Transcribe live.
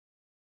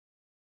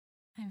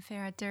I'm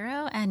Farah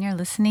Duro, and you're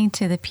listening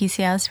to the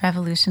PCOS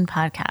Revolution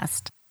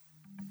podcast.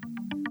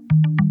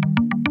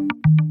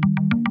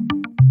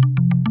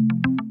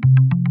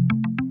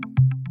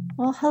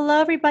 Well, hello,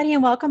 everybody,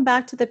 and welcome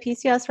back to the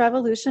PCOS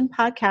Revolution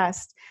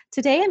podcast.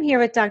 Today, I'm here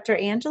with Dr.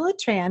 Angela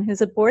Tran,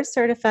 who's a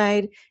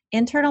board-certified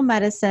internal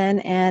medicine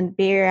and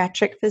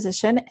bariatric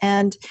physician,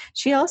 and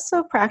she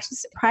also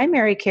practiced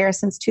primary care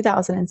since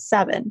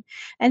 2007.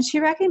 And she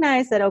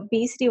recognized that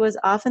obesity was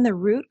often the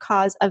root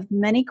cause of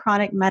many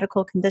chronic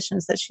medical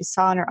conditions that she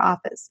saw in her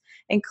office,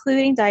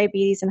 including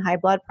diabetes and high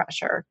blood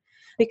pressure.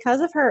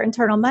 Because of her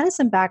internal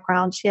medicine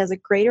background, she has a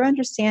greater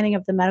understanding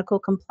of the medical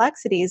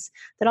complexities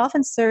that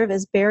often serve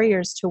as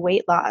barriers to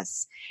weight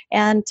loss.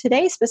 And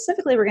today,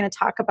 specifically, we're going to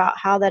talk about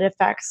how that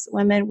affects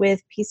women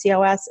with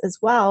PCOS as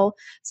well,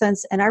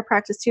 since in our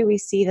practice too, we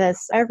see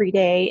this every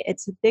day.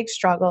 It's a big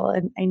struggle,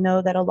 and I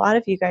know that a lot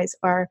of you guys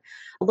are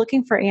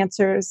looking for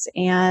answers,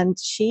 and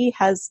she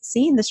has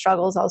seen the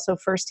struggles also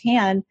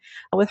firsthand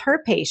with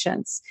her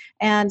patients.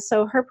 And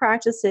so her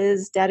practice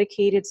is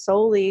dedicated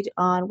solely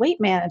on weight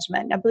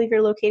management. I believe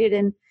you're located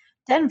in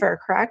Denver,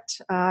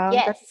 correct?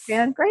 Yes.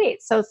 Dr.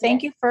 Great. So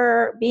thank you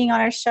for being on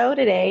our show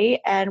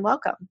today, and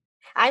welcome.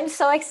 I'm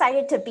so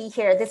excited to be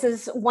here. This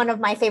is one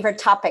of my favorite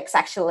topics,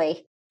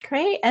 actually.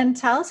 Great. And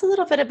tell us a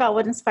little bit about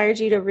what inspired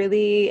you to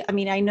really,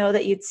 I know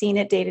that you'd seen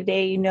it day to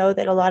day. You know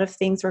that a lot of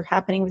things were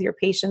happening with your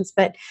patients,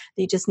 but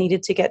you just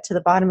needed to get to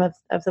the bottom of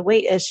the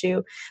weight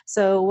issue.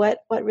 So what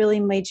really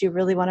made you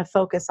really want to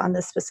focus on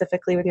this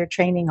specifically with your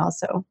training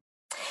also?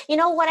 You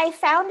know, what I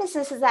found is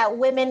that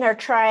women are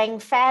trying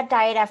fad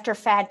diet after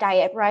fad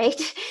diet,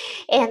 right?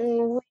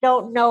 And we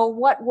don't know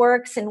what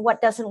works and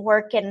what doesn't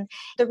work. And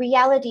the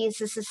reality is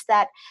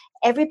that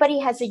everybody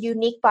has a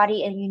unique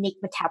body and unique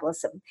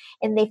metabolism.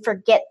 And they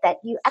forget that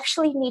you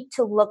actually need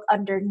to look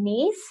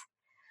underneath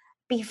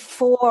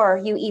before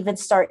you even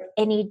start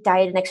any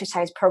diet and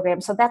exercise program.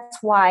 So that's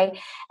why,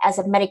 as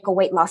a medical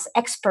weight loss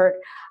expert,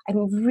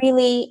 I'm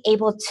really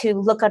able to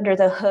look under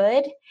the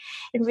hood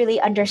and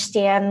really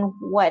understand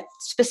what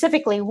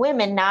specifically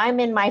women. Now I'm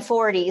in my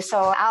 40s,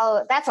 so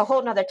that's a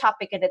whole nother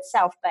topic in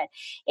itself, but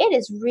it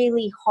is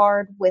really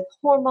hard with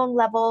hormone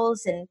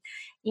levels and,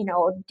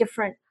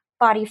 different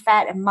body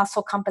fat and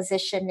muscle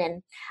composition.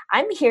 And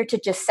I'm here to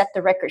just set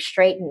the record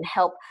straight and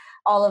help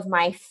all of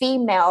my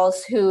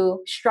females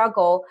who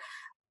struggle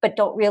but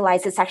don't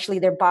realize it's actually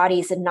their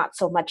bodies and not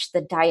so much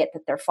the diet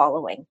that they're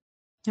following.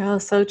 Oh,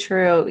 so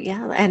true.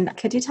 Yeah. And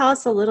could you tell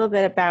us a little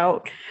bit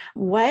about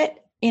what,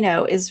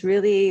 is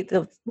really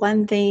the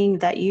one thing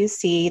that you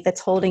see that's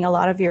holding a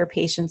lot of your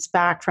patients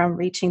back from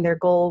reaching their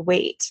goal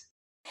weight?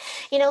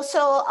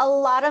 So a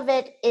lot of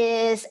it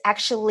is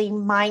actually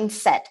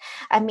mindset.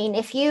 I mean,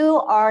 if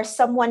you are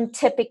someone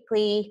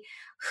typically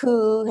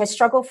who has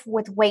struggled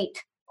with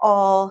weight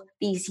all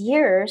these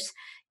years,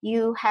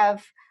 you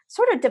have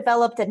sort of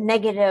developed a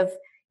negative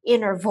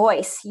inner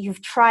voice.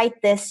 You've tried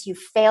this, you've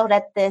failed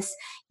at this,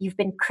 you've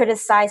been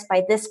criticized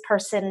by this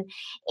person.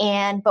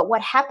 But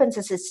what happens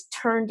is it's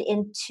turned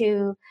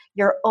into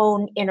your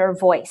own inner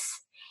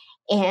voice.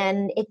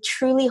 And it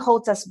truly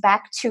holds us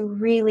back to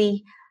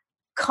really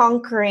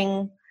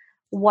conquering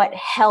what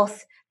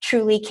health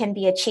truly can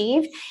be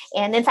achieved.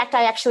 And in fact,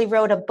 I actually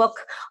wrote a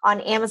book on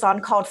Amazon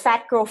called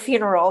Fat Girl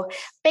Funeral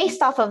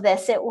based off of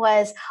this. It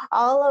was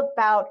all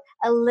about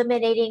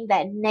eliminating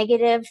that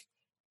negative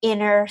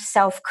inner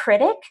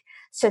self-critic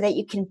so that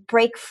you can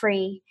break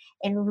free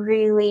and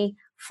really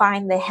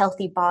find the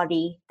healthy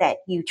body that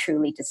you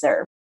truly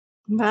deserve.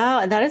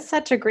 Wow, that is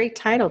such a great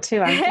title too.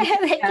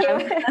 Thank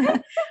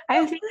you.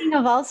 I'm thinking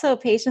of also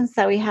patients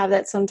that we have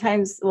that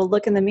sometimes will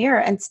look in the mirror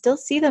and still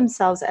see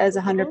themselves as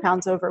 100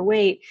 pounds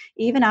overweight,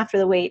 even after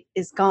the weight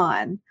is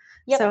gone.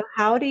 Yep. So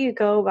how do you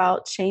go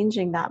about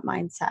changing that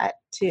mindset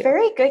too?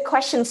 Very good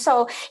question.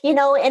 So, in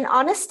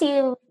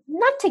honesty,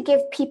 not to give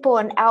people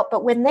an out,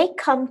 but when they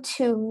come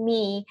to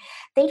me,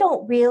 they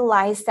don't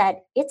realize that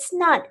it's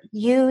not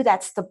you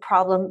that's the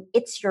problem,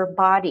 it's your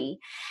body.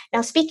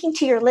 Now, speaking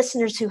to your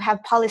listeners who have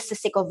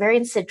polycystic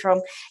ovarian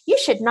syndrome, you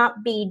should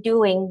not be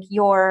doing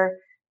your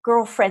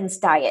girlfriend's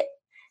diet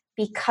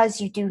because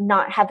you do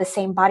not have the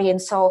same body.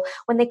 And so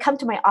when they come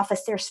to my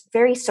office, they're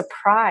very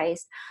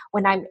surprised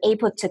when I'm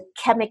able to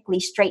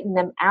chemically straighten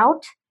them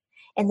out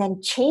and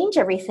then change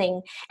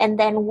everything. And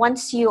then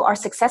once you are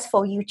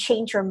successful, you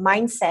change your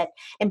mindset.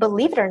 And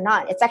believe it or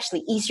not, it's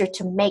actually easier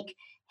to make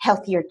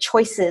healthier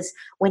choices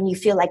when you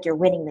feel like you're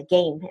winning the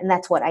game. And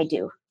that's what I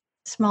do.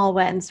 Small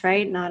wins,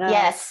 right?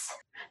 Yes.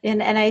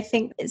 And I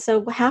think,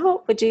 so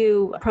how would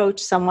you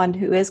approach someone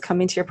who is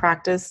coming to your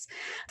practice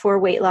for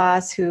weight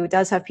loss, who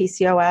does have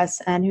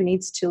PCOS and who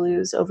needs to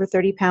lose over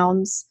 30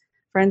 pounds,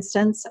 for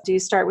instance? Do you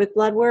start with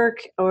blood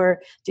work, or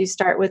do you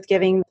start with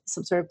giving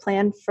some sort of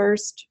plan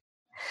first?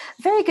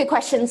 Very good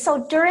question.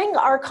 So during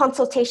our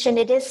consultation,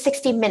 it is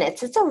 60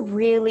 minutes. It's a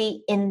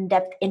really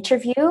in-depth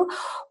interview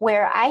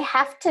where I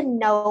have to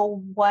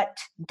know what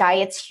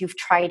diets you've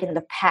tried in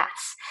the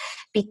past,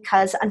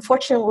 because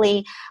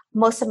unfortunately,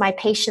 most of my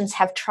patients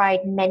have tried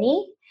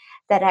many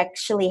that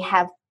actually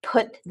have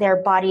put their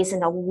bodies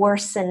in a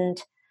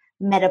worsened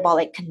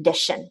metabolic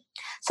condition.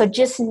 So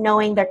just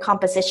knowing their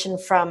composition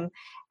from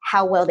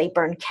how well they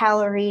burn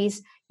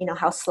calories,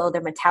 how slow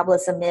their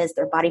metabolism is,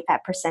 their body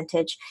fat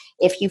percentage,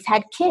 if you've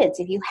had kids,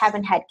 if you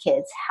haven't had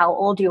kids, how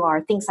old you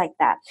are, things like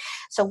that.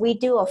 So we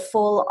do a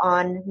full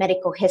on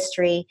medical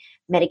history,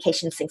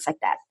 medications, things like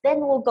that. Then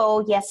we'll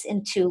go,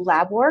 into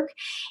lab work.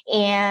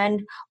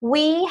 And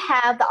we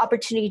have the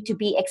opportunity to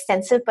be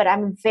extensive, but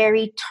I'm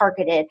very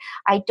targeted.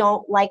 I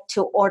don't like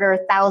to order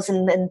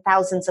thousands and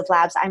thousands of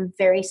labs. I'm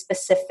very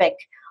specific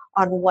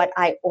on what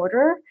I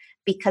order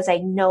because I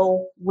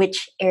know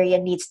which area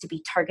needs to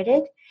be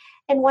targeted.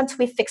 And once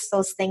we fix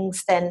those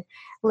things, then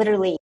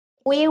literally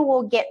we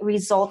will get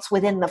results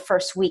within the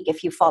first week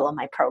if you follow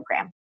my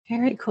program.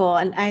 Very cool.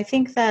 And I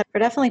think that for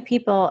definitely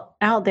people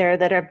out there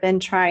that have been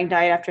trying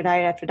diet after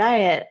diet after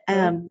diet,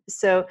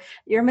 so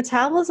your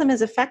metabolism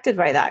is affected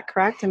by that,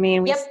 correct? I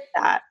mean, we see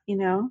that,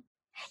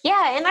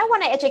 Yeah, and I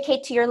want to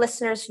educate to your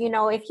listeners,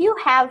 if you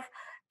have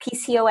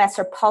PCOS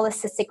or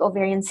polycystic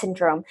ovarian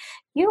syndrome,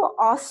 you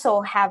also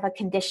have a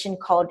condition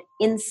called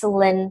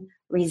insulin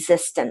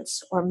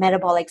resistance or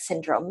metabolic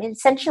syndrome.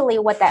 Essentially,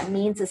 what that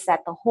means is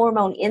that the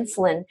hormone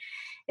insulin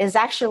is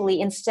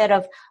actually, instead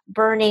of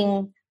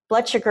burning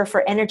blood sugar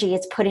for energy,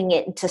 it's putting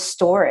it into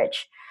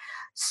storage.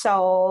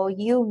 So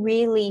you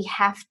really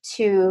have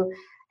to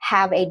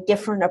have a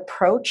different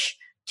approach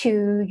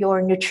to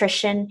your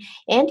nutrition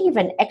and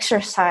even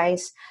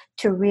exercise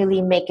to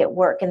really make it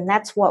work. And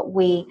that's what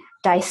we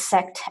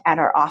dissect at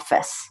our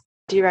office.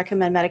 Do you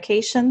recommend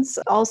medications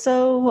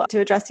also to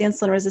address the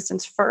insulin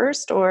resistance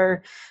first,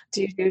 or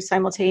do you do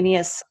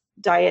simultaneous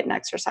diet and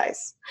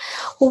exercise?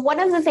 Well, one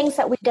of the things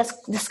that we just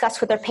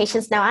discuss with our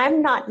patients now,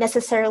 I'm not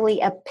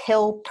necessarily a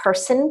pill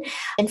person.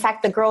 In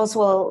fact, the girls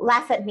will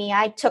laugh at me.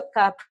 I took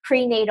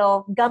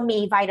prenatal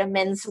gummy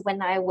vitamins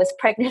when I was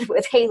pregnant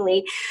with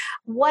Haley.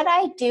 What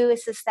I do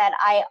is that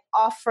I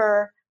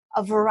offer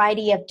a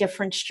variety of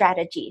different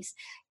strategies.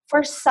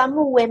 For some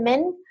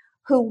women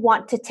who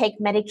want to take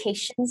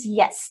medications,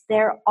 yes,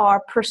 there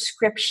are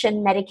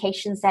prescription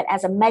medications that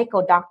as a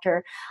medical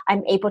doctor,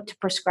 I'm able to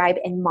prescribe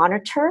and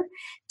monitor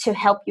to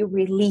help you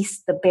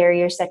release the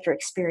barriers that you're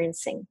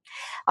experiencing.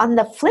 On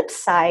the flip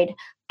side,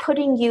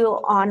 putting you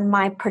on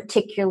my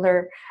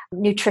particular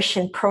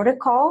nutrition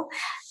protocol,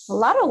 a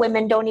lot of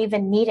women don't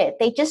even need it.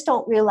 They just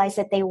don't realize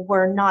that they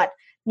were not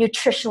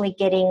nutritionally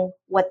getting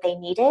what they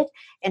needed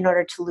in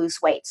order to lose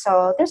weight.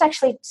 So there's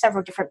actually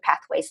several different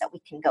pathways that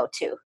we can go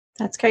to.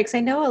 That's great, because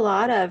I know a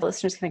lot of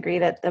listeners can agree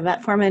that the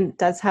metformin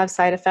does have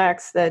side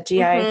effects, the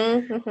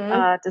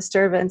GI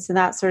disturbance and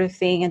that sort of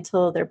thing,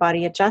 until their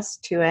body adjusts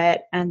to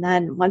it. And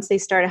then once they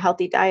start a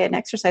healthy diet and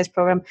exercise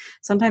program,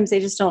 sometimes they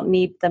just don't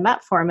need the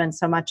metformin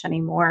so much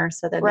anymore.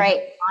 So then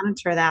they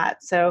monitor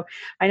that. So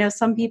I know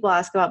some people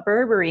ask about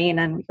berberine,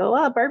 and we go,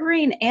 well,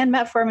 berberine and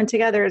metformin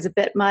together is a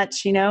bit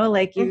much,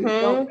 like you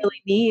don't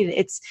really need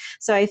it.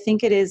 So I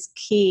think it is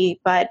key.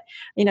 But,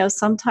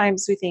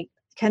 sometimes we think,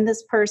 can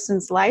this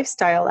person's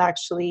lifestyle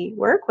actually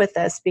work with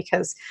this?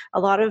 Because a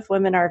lot of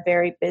women are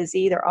very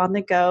busy. They're on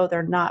the go.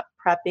 They're not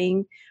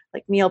prepping,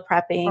 like meal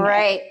prepping,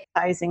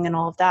 exercising and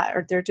all of that,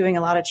 or they're doing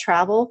a lot of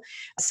travel.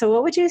 So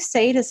what would you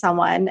say to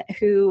someone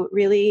who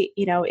really,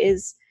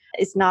 is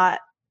not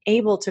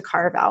able to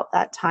carve out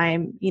that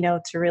time,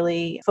 to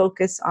really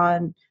focus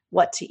on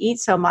what to eat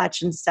so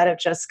much instead of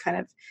just kind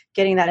of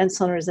getting that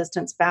insulin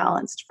resistance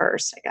balanced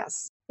first, I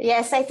guess?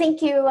 Yes, I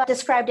think you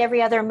described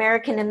every other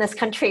American in this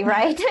country,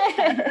 right?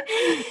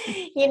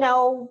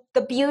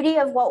 The beauty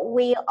of what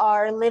we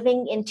are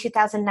living in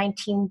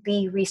 2019,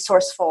 be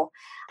resourceful.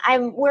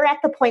 We're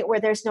at the point where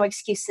there's no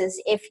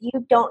excuses. If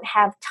you don't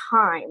have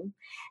time,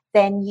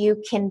 then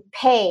you can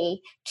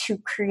pay to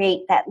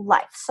create that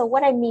life. So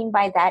what I mean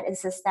by that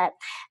is that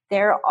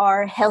there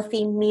are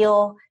healthy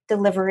meal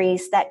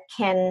deliveries that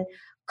can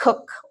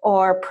cook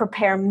or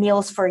prepare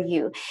meals for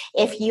you.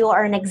 If you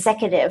are an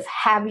executive,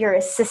 have your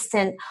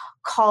assistant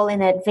call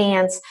in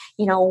advance,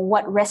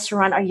 what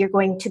restaurant are you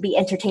going to be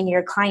entertaining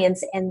your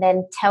clients, and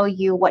then tell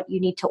you what you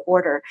need to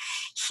order.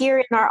 Here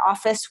in our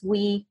office,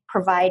 we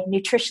provide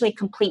nutritionally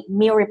complete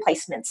meal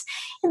replacements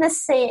in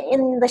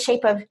the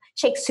shape of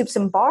shakes, soups,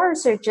 and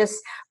bars, are just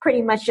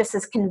pretty much just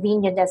as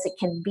convenient as it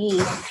can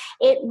be.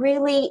 It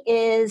really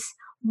is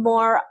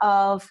more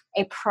of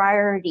a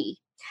priority.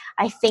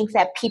 I think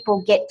that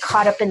people get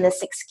caught up in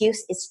this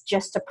excuse. It's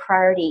just a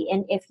priority.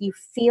 And if you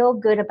feel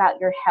good about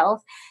your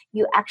health,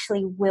 you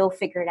actually will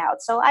figure it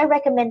out. So I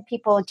recommend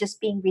people just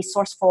being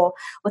resourceful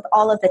with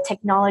all of the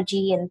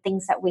technology and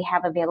things that we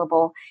have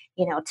available,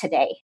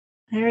 today.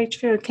 Very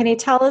true. Can you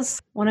tell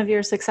us one of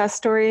your success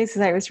stories?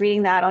 Because I was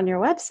reading that on your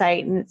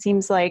website, and it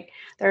seems like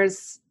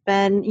there's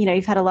been,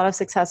 you've had a lot of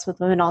success with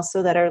women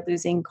also that are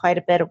losing quite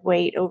a bit of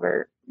weight,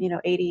 over,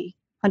 80,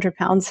 100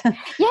 pounds.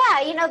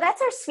 Yeah, that's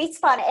our sweet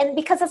spot. And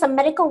because as a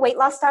medical weight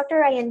loss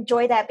doctor, I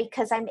enjoy that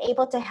because I'm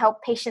able to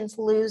help patients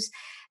lose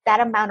that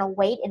amount of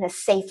weight in a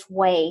safe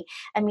way.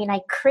 I mean,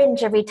 I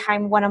cringe every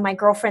time one of my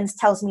girlfriends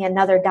tells me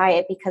another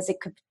diet because it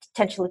could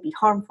potentially be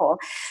harmful.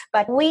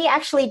 But we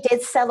actually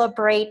did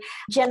celebrate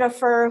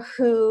Jennifer,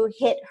 who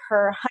hit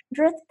her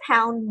 100th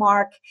pound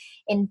mark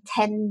in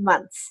 10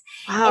 months.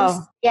 And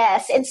Wow.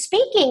 yes, and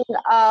speaking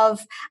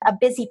of a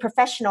busy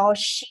professional,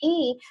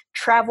 she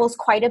travels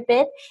quite a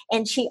bit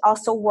and she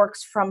also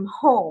works from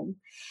home.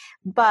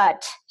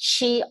 But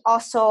she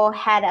also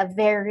had a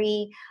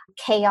very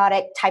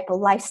chaotic type of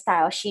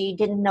lifestyle. She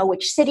didn't know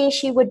which city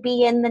she would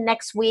be in the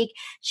next week.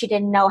 She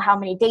didn't know how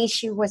many days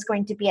she was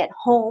going to be at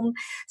home.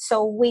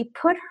 So we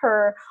put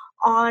her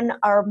on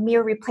our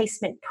meal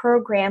replacement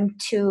program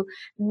to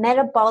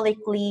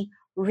metabolically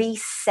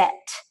reset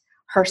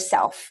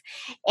herself.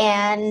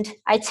 And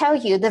I tell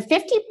you, the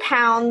 50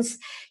 pounds,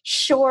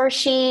 sure,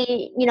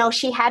 she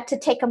had to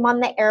take them on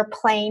the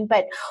airplane,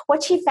 but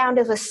what she found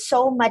is it was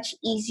so much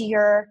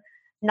easier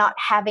not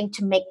having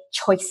to make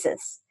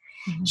choices.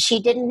 Mhm.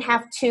 She didn't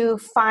have to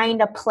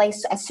find a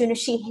place as soon as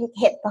she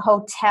hit the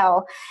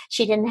hotel.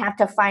 She didn't have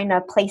to find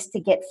a place to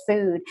get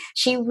food.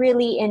 She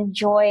really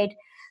enjoyed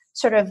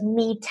sort of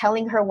me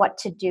telling her what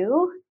to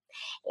do.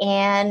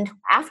 And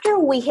after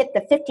we hit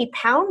the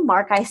 50-pound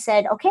mark, I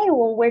said, okay,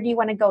 well, where do you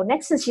want to go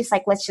next? And she's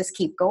like, let's just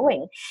keep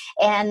going.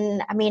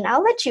 And I mean,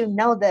 I'll let you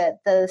know that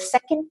the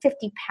second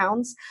 50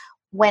 pounds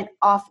went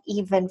off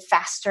even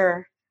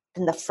faster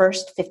than the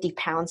first 50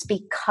 pounds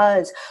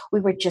because we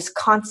were just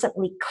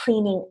constantly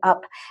cleaning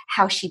up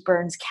how she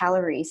burns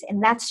calories.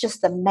 And that's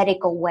just the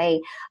medical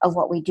way of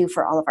what we do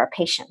for all of our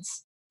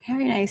patients.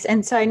 Very nice.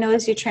 And so I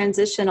noticed you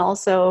transition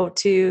also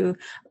to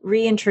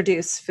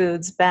reintroduce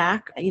foods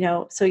back,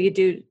 so you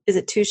do, is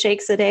it 2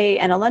 shakes a day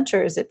and a lunch,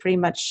 or is it pretty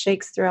much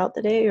shakes throughout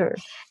the day, or?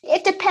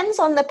 It depends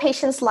on the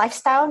patient's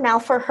lifestyle. Now,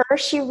 for her,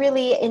 she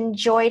really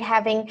enjoyed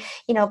having,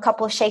 a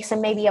couple of shakes and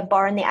maybe a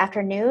bar in the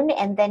afternoon,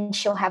 and then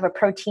she'll have a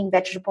protein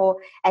vegetable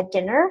at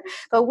dinner.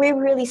 But we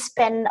really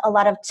spend a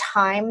lot of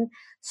time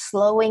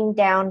slowing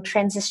down,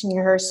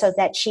 transitioning her so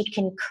that she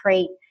can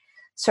create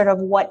sort of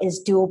what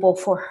is doable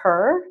for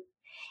her.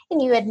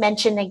 And you had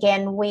mentioned,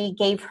 again, we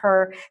gave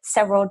her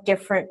several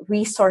different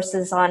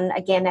resources on,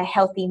 again, a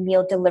healthy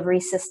meal delivery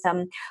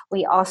system.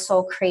 We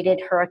also created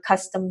her a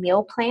custom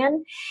meal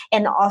plan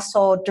and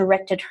also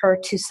directed her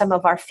to some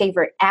of our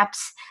favorite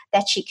apps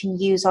that she can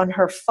use on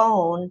her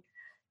phone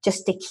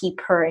just to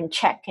keep her in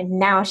check. And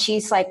now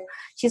she's like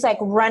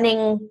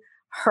running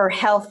her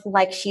health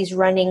like she's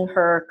running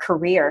her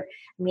career.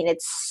 I mean,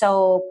 it's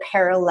so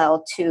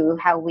parallel to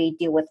how we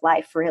deal with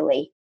life,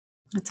 really.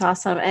 That's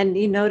awesome. And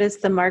you notice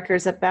the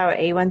markers about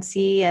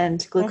A1C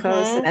and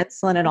glucose and Mm-hmm.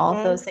 insulin and all of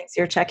Mm-hmm. those things.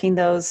 You're checking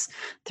those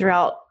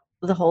throughout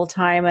the whole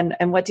time.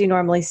 And what do you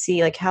normally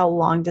see? Like, how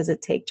long does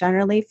it take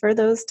generally for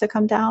those to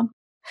come down?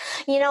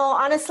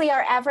 Honestly,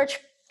 our average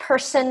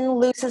person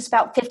loses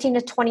about 15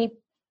 to 20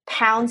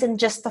 pounds in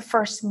just the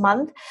first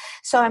month.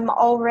 So I'm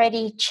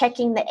already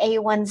checking the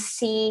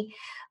A1C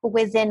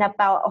within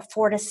about a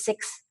 4 to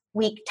 6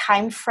 week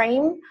time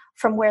frame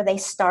from where they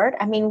start.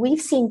 I mean,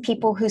 we've seen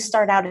people who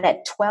start out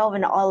at 12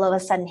 and all of a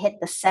sudden hit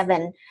the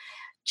 7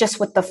 just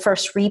with the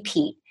first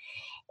repeat.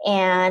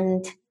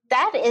 And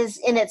that is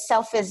in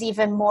itself is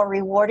even more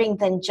rewarding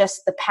than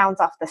just the pounds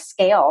off the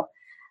scale.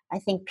 I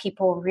think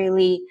people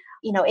really,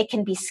 it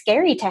can be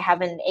scary to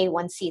have an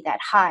A1C that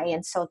high.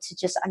 And so to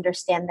just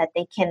understand that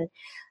they can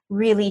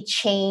really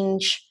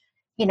change,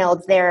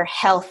 their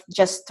health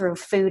just through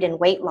food and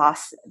weight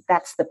loss,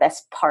 that's the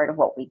best part of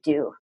what we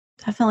do.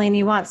 Definitely. And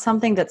you want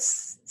something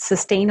that's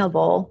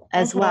sustainable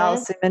as well.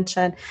 Mm-hmm. So you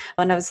mentioned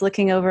when I was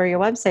looking over your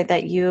website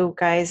that you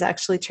guys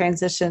actually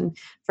transitioned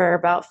for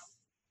about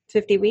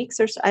 50 weeks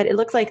or so. It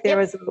looked like there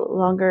Yep. was a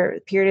longer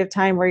period of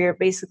time where you're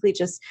basically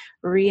just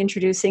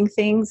reintroducing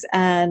things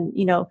and,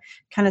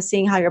 kind of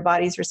seeing how your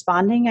body's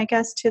responding, I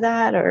guess, to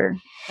that, or.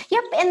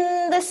 Yep.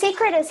 And the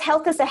secret is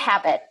health is a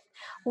habit.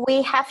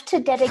 We have to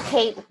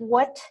dedicate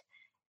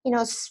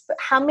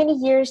how many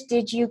years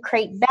did you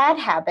create bad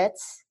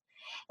habits?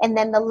 And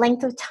then the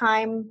length of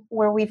time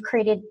where we've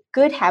created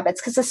good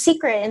habits. Because the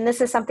secret, and this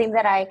is something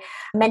that I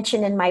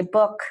mentioned in my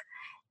book,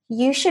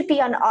 you should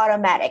be on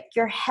automatic.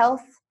 Your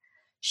health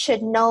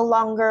should no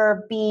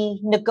longer be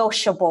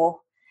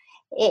negotiable.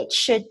 It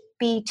should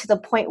be to the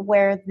point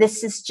where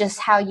this is just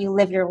how you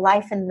live your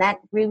life. And that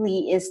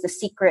really is the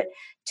secret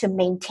to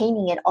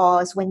maintaining it all,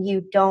 is when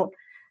you don't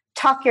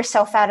talk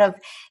yourself out of,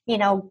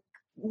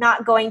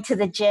 not going to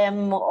the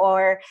gym,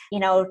 or,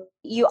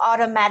 you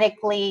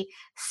automatically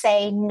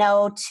say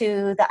no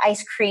to the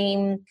ice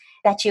cream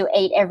that you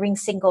ate every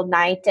single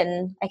night.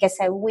 And like I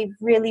said, we've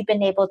really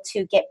been able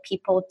to get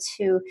people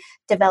to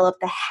develop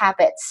the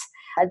habits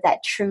that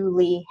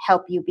truly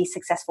help you be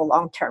successful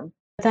long term.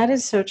 That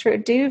is so true.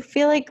 Do you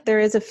feel like there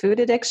is a food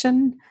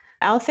addiction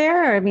out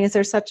there? Or, I mean, is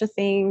there such a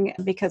thing?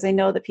 Because I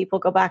know that people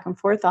go back and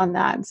forth on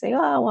that and say,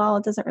 oh, well,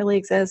 it doesn't really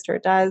exist, or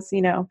it does,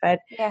 but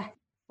Yeah.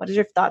 what are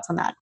your thoughts on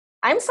that?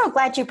 I'm so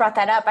glad you brought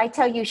that up. I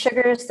tell you,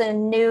 sugar is the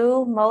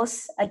new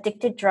most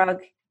addicted drug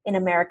in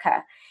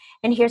America.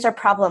 And here's our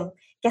problem.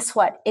 Guess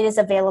what? It is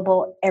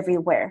available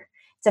everywhere.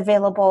 It's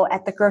available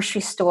at the grocery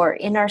store,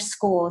 in our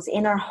schools,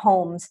 in our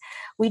homes.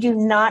 We do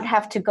not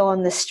have to go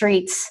on the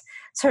streets,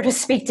 so to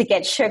speak, to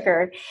get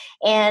sugar.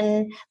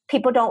 And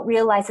people don't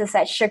realize is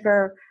that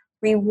sugar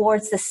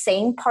rewards the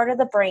same part of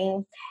the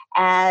brain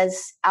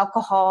as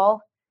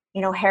alcohol,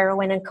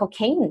 heroin and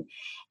cocaine.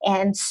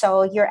 And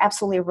so you're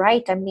absolutely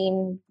right. I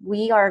mean,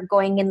 we are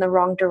going in the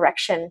wrong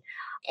direction,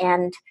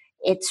 and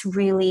it's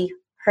really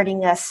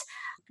hurting us,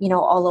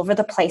 all over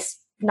the place,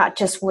 not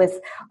just with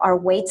our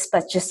weights,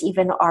 but just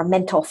even our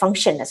mental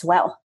function as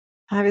well.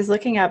 I was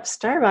looking up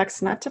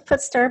Starbucks, not to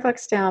put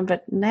Starbucks down,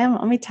 but now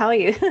let me tell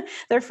you,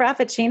 their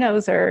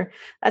frappuccinos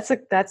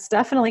that's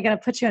definitely going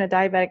to put you in a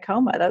diabetic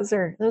coma. Those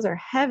are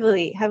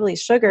heavily, heavily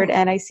sugared,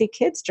 and I see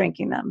kids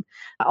drinking them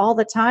all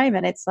the time,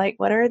 and it's like,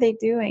 what are they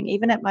doing?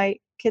 Even at my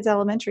kids'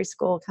 elementary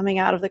school, coming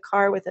out of the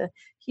car with a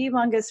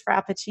humongous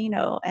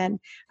frappuccino, and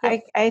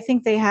I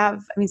think they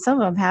have. I mean,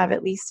 some of them have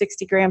at least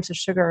 60 grams of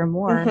sugar or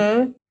more.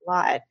 Mm-hmm.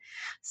 Lot.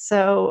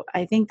 So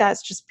I think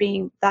that's just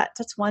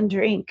that's one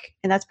drink,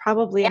 and that's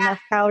probably Yeah. enough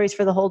calories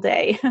for the whole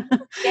day.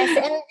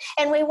 Yes,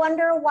 and we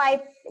wonder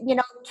why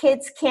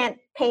kids can't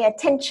pay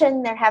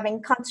attention. They're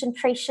having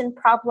concentration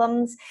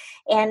problems,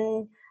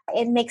 and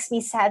it makes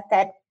me sad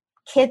that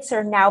kids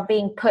are now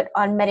being put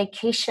on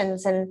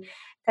medications, and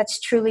that's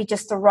truly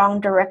just the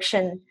wrong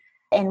direction.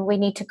 And we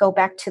need to go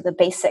back to the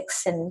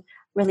basics and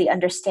really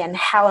understand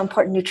how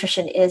important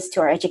nutrition is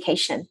to our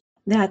education.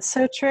 That's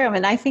so true.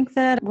 And I think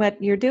that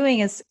what you're doing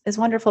is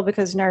wonderful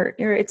because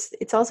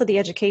it's also the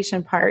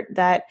education part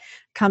that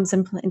comes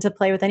into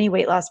play with any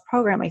weight loss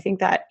program. I think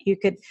that you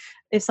could,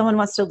 if someone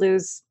wants to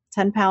lose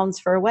 10 pounds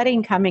for a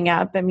wedding coming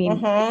up, I mean,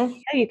 Mm-hmm.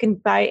 yeah, you can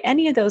buy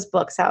any of those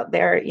books out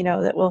there,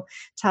 that will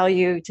tell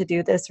you to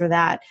do this or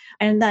that.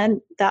 And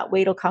then that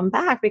weight will come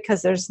back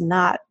because there's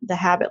not the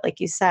habit, like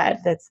you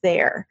said, that's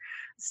there.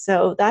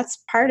 So that's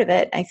part of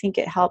it. I think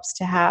it helps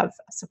to have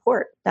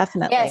support,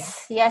 definitely.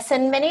 Yes.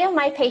 And many of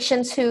my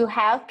patients who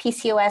have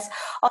PCOS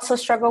also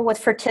struggle with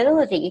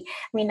fertility.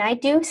 I mean, I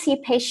do see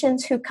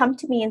patients who come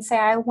to me and say,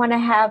 I want to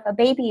have a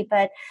baby,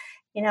 but,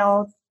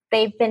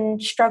 they've been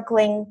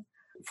struggling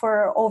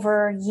for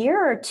over a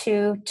year or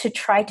two to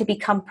try to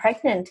become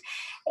pregnant.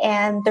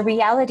 And the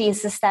reality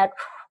is that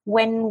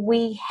when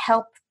we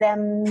help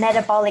them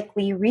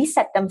metabolically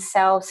reset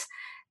themselves,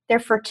 their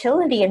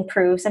fertility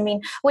improves. I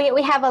mean,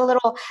 we have a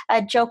little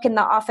joke in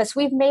the office.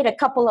 We've made a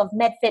couple of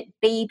MedFit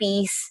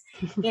babies,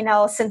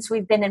 since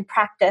we've been in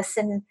practice.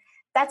 And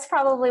that's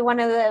probably one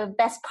of the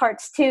best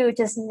parts too,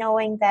 just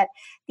knowing that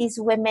these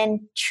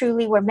women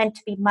truly were meant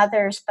to be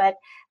mothers, but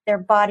their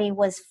body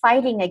was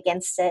fighting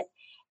against it.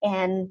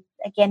 And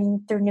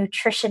again, through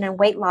nutrition and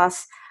weight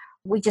loss,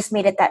 we just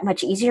made it that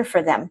much easier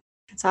for them.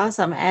 It's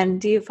awesome. And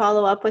do you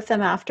follow up with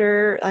them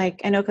after, like,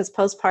 I know because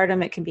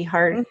postpartum, it can be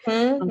hard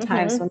Mm-hmm,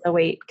 sometimes mm-hmm. when the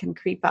weight can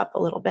creep up a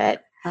little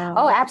bit.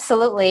 Oh,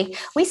 absolutely.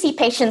 We see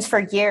patients for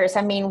years.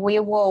 I mean, we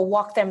will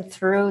walk them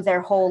through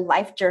their whole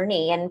life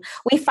journey. And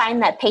we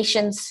find that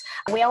patients,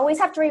 we always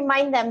have to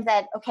remind them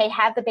that, okay,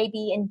 have the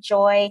baby,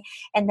 enjoy,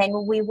 and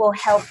then we will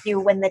help you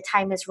when the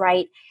time is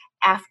right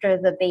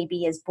after the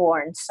baby is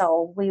born.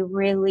 So we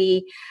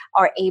really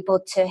are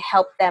able to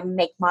help them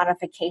make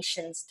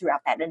modifications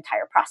throughout that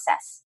entire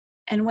process.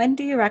 And when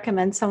do you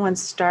recommend someone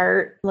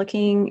start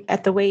looking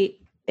at the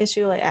weight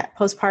issue, like at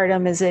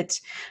postpartum? Is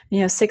it,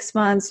 6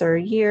 months or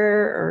a year,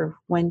 or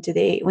when do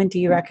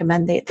you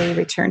recommend they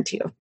return to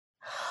you?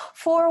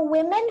 For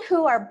women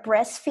who are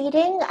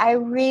breastfeeding, I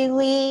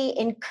really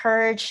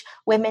encourage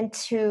women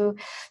to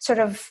sort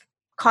of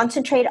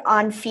concentrate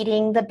on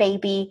feeding the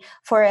baby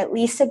for at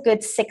least a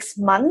good 6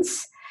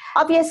 months.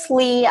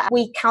 Obviously,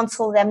 we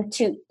counsel them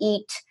to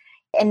eat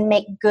and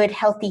make good,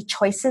 healthy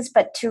choices,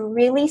 but to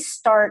really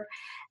start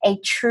a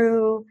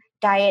true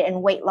diet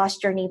and weight loss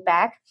journey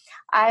back,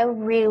 I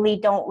really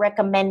don't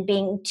recommend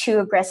being too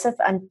aggressive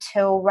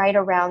until right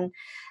around,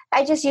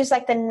 I just use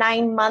like the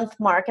 9-month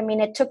mark. I mean,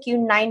 it took you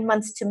 9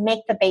 months to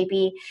make the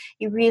baby.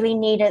 You really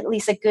need at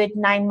least a good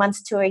 9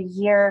 months to a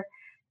year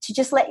to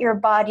just let your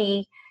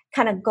body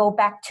kind of go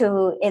back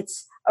to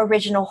its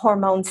original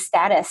hormone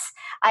status.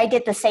 I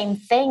did the same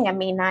thing. I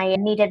mean, I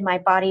needed my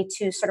body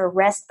to sort of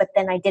rest, but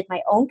then I did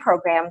my own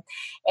program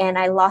and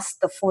I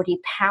lost the 40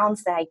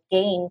 pounds that I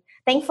gained.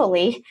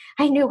 Thankfully,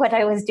 I knew what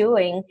I was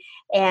doing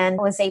and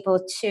was able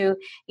to,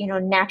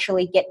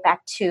 naturally get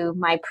back to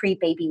my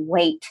pre-baby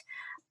weight,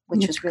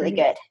 which That's was really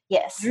great. good.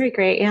 Yes. Very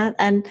great. Yeah.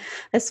 And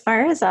as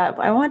far as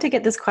I want to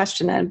get this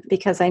question in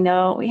because I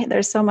know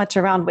there's so much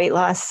around weight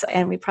loss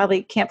and we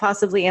probably can't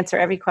possibly answer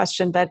every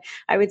question, but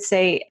I would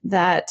say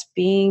that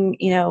being,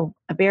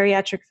 a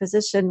bariatric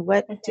physician,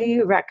 what do Mhm.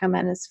 you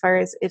recommend as far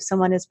as if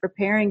someone is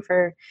preparing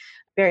for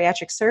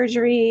bariatric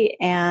surgery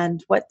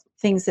and what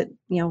things that,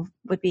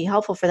 would be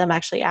helpful for them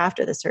actually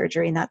after the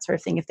surgery and that sort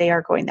of thing if they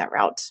are going that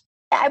route?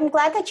 I'm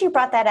glad that you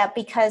brought that up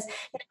because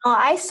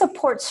I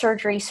support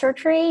surgery.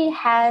 Surgery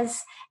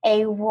has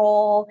a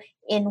role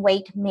in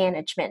weight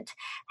management.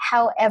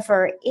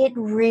 However, it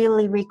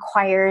really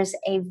requires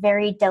a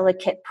very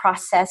delicate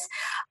process.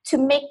 To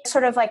make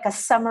sort of like a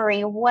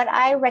summary, what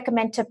I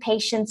recommend to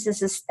patients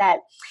is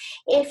that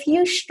if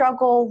you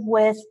struggle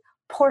with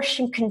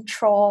portion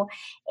control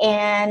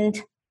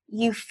and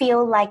you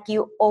feel like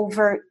you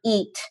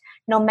overeat,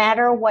 no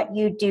matter what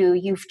you do,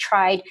 you've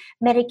tried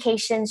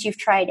medications, you've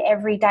tried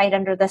every diet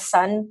under the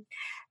sun,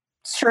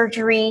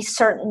 surgery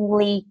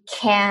certainly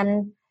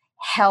can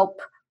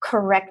help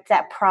correct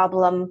that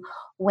problem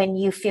when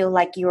you feel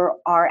like you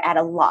are at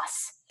a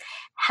loss.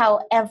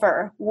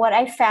 However, what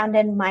I found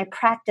in my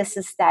practice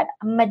is that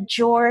a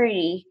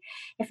majority,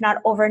 if not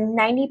over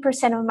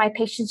 90% of my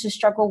patients who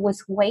struggle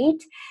with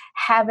weight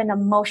have an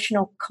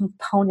emotional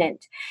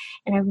component.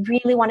 And I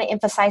really want to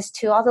emphasize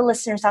to all the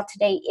listeners out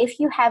today, if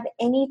you have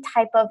any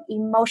type of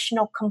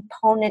emotional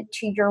component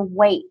to your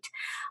weight,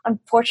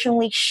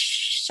 unfortunately,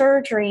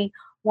 surgery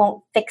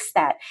won't fix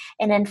that.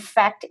 And in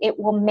fact, it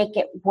will make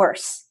it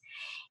worse.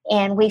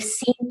 And we've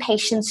seen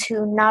patients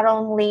who not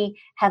only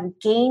have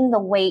gained the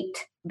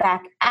weight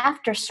back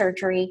after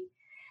surgery,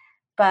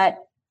 but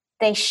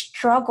they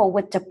struggle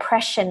with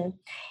depression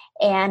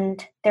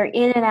and they're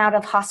in and out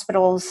of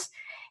hospitals,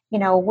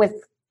 with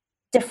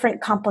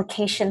different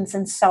complications.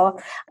 And so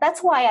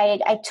that's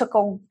why I took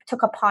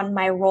upon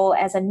my role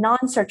as a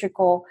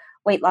non-surgical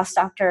weight loss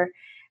doctor.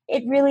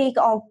 It really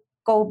all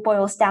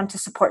boils down to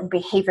support and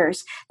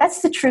behaviors.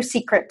 That's the true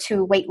secret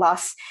to weight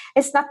loss.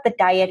 It's not the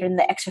diet and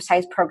the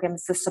exercise program,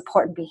 it's the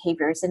support and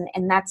behaviors.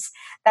 And that's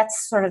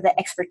sort of the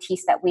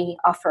expertise that we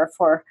offer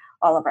for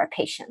all of our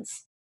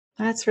patients.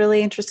 That's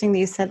really interesting that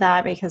you said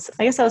that, because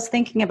I guess I was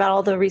thinking about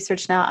all the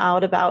research now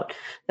out about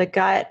the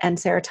gut and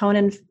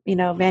serotonin,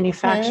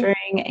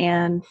 manufacturing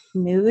and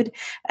mood.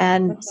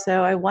 And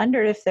so I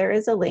wondered if there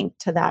is a link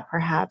to that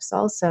perhaps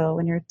also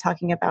when you're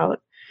talking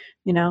about,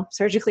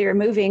 surgically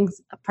removing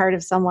a part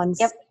of someone's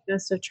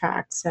digestive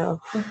tract. So,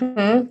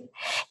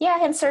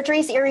 yeah, and surgery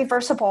is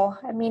irreversible.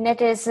 I mean,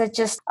 it is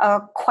just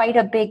quite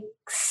a big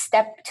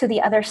step to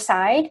the other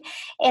side.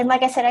 And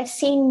like I said, I've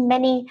seen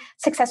many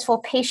successful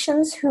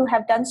patients who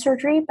have done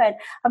surgery, but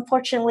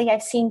unfortunately,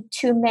 I've seen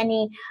too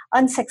many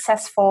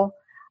unsuccessful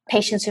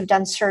patients who've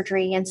done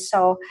surgery. And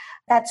so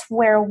that's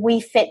where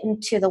we fit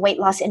into the weight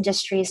loss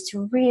industry, is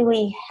to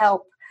really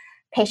help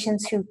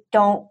patients who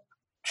don't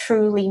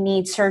truly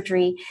need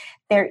surgery.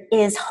 There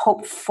is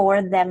hope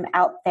for them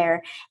out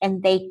there,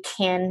 and they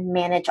can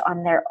manage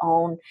on their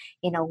own,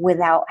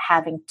 without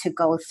having to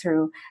go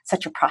through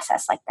such a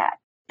process like that.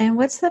 And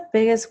what's the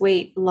biggest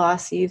weight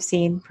loss you've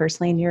seen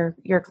personally in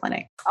your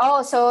clinic?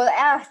 Oh, so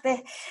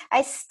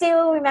I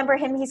still remember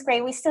him. He's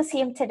great. We still see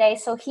him today.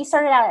 So he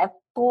started out at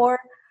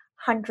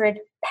 400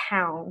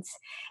 pounds,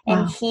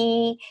 and Wow.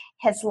 he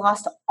has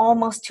lost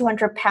almost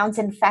 200 pounds.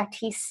 In fact,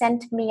 he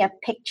sent me a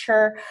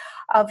picture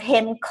of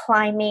him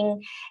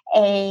climbing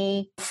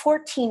a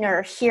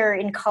 14er here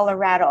in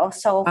Colorado.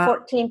 So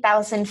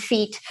 14,000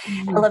 feet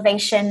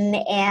elevation.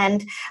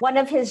 And one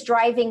of his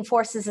driving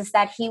forces is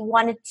that he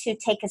wanted to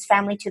take his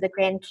family to the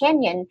Grand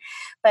Canyon,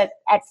 but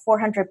at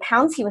 400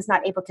 pounds, he was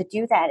not able to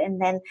do that.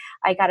 And then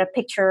I got a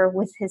picture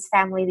with his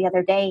family the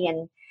other day,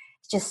 and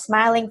just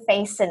smiling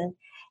face and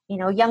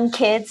young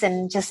kids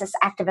and just as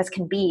active as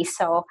can be.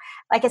 So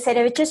like I said,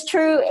 it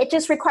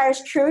just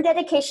requires true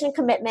dedication and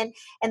commitment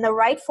and the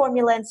right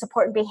formula and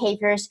support and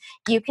behaviors.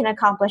 You can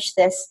accomplish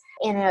this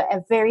in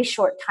a very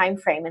short time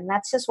frame. And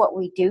that's just what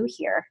we do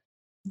here.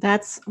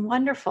 That's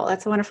wonderful.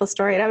 That's a wonderful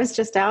story. And I was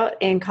just out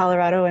in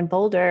Colorado in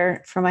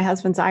Boulder for my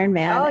husband's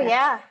Ironman. Oh,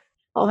 yeah.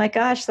 Oh my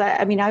gosh.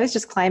 I was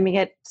just climbing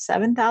at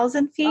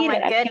 7,000 feet. Oh my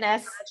and goodness. I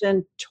can't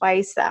imagine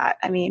twice that.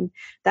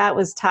 That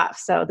was tough.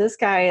 So this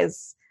guy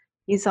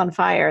he's on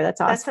fire. That's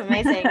awesome.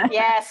 That's amazing.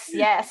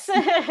 Yes.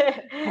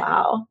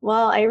 Wow.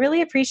 Well, I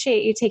really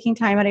appreciate you taking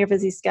time out of your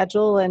busy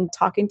schedule and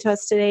talking to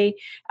us today.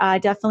 I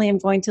definitely am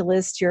going to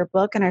list your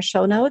book in our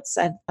show notes.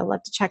 I'd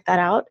love to check that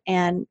out,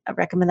 and I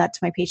recommend that to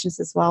my patients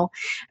as well.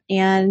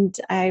 And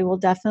I will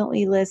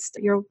definitely list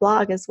your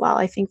blog as well.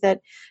 I think that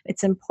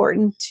it's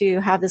important to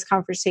have this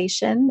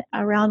conversation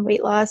around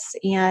weight loss,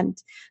 and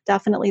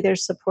definitely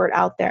there's support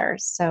out there.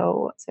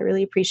 So I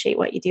really appreciate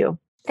what you do.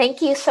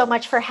 Thank you so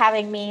much for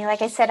having me.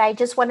 Like I said, I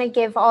just want to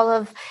give all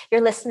of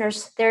your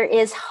listeners, there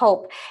is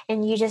hope,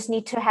 and you just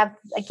need to have,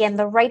 again,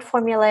 the right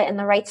formula and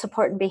the right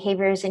support and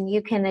behaviors, and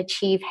you can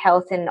achieve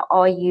health and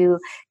all you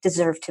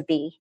deserve to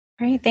be.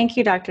 Great. Thank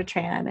you, Dr.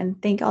 Tran.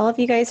 And thank all of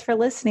you guys for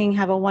listening.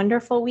 Have a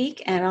wonderful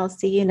week, and I'll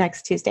see you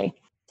next Tuesday.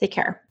 Take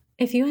care.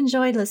 If you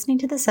enjoyed listening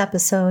to this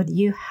episode,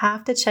 you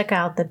have to check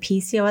out the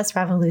PCOS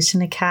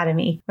Revolution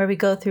Academy, where we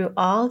go through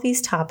all of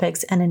these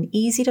topics in an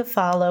easy to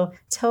follow,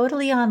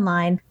 totally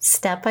online,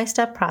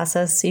 step-by-step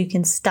process so you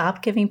can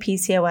stop giving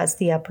PCOS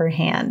the upper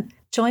hand.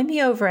 Join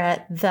me over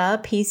at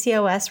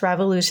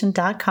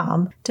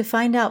thepcosrevolution.com to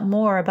find out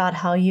more about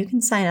how you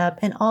can sign up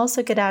and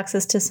also get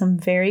access to some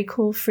very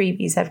cool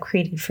freebies I've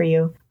created for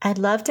you. I'd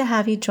love to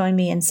have you join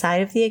me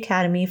inside of the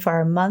Academy for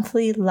our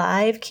monthly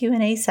live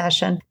Q&A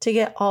session to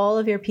get all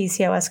of your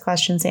PCOS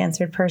questions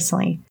answered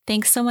personally.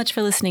 Thanks so much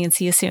for listening and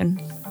see you soon.